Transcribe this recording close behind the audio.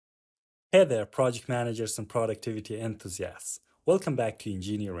Hey there, project managers and productivity enthusiasts. Welcome back to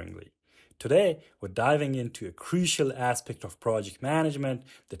Engineeringly. Today, we're diving into a crucial aspect of project management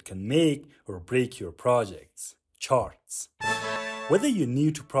that can make or break your projects: charts. Whether you're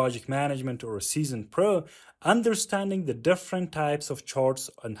new to project management or a seasoned pro, understanding the different types of charts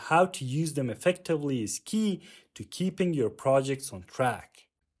and how to use them effectively is key to keeping your projects on track.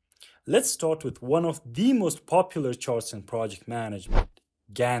 Let's start with one of the most popular charts in project management: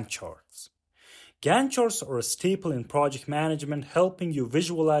 Gantt charts. Gantt charts are a staple in project management, helping you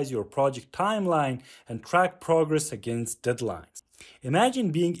visualize your project timeline and track progress against deadlines.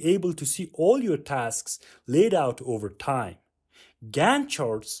 Imagine being able to see all your tasks laid out over time. Gantt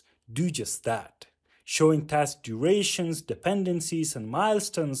charts do just that, showing task durations, dependencies, and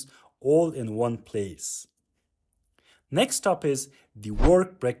milestones all in one place. Next up is the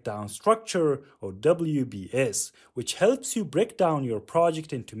Work Breakdown Structure, or WBS, which helps you break down your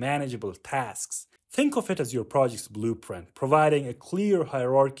project into manageable tasks. Think of it as your project's blueprint, providing a clear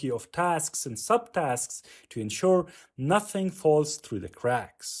hierarchy of tasks and subtasks to ensure nothing falls through the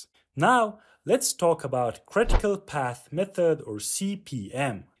cracks. Now, let's talk about Critical Path Method, or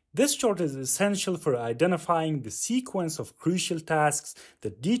CPM. This chart is essential for identifying the sequence of crucial tasks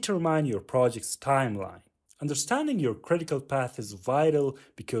that determine your project's timeline. Understanding your critical path is vital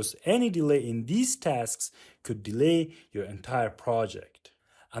because any delay in these tasks could delay your entire project.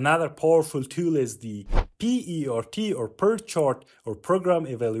 Another powerful tool is the PERT, or PERT chart, or Program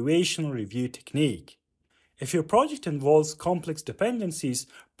Evaluation Review Technique. If your project involves complex dependencies,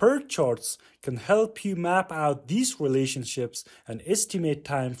 PERT charts can help you map out these relationships and estimate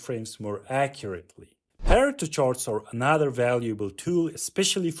timeframes more accurately. Pareto charts are another valuable tool,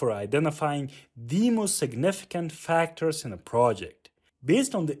 especially for identifying the most significant factors in a project.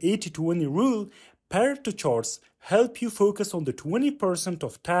 Based on the 80-20 rule, Pareto charts help you focus on the 20%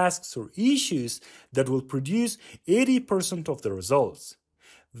 of tasks or issues that will produce 80% of the results.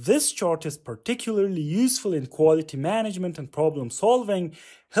 This chart is particularly useful in quality management and problem solving,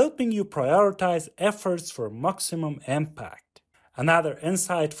 helping you prioritize efforts for maximum impact. Another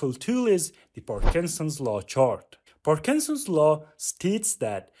insightful tool is the Parkinson's Law chart. Parkinson's Law states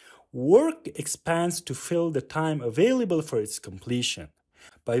that work expands to fill the time available for its completion.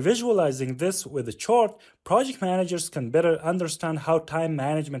 By visualizing this with a chart, project managers can better understand how time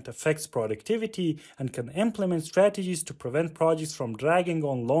management affects productivity and can implement strategies to prevent projects from dragging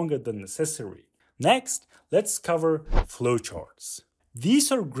on longer than necessary. Next, let's cover flowcharts.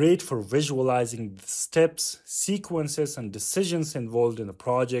 These are great for visualizing the steps, sequences, and decisions involved in a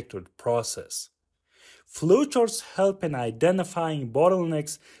project or process. Flowcharts help in identifying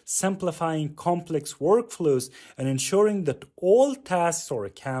bottlenecks, simplifying complex workflows, and ensuring that all tasks are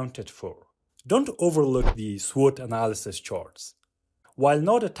accounted for. Don't overlook the SWOT analysis charts. While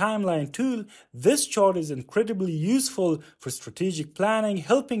not a timeline tool, this chart is incredibly useful for strategic planning,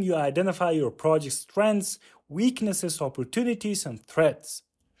 helping you identify your project's strengths, weaknesses, opportunities, and threats.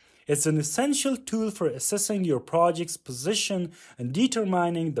 It's an essential tool for assessing your project's position and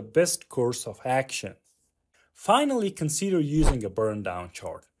determining the best course of action. Finally, consider using a burndown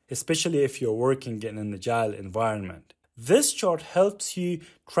chart, especially if you're working in an agile environment. This chart helps you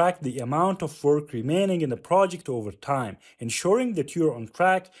track the amount of work remaining in the project over time, ensuring that you're on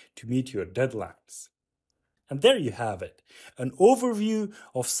track to meet your deadlines. And there you have it, an overview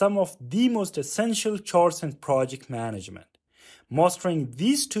of some of the most essential charts in project management. Mastering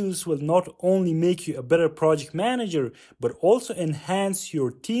these tools will not only make you a better project manager, but also enhance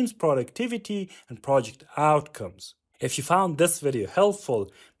your team's productivity and project outcomes. If you found this video helpful,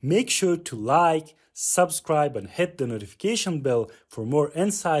 make sure to like, subscribe, and hit the notification bell for more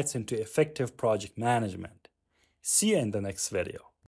insights into effective project management. See you in the next video.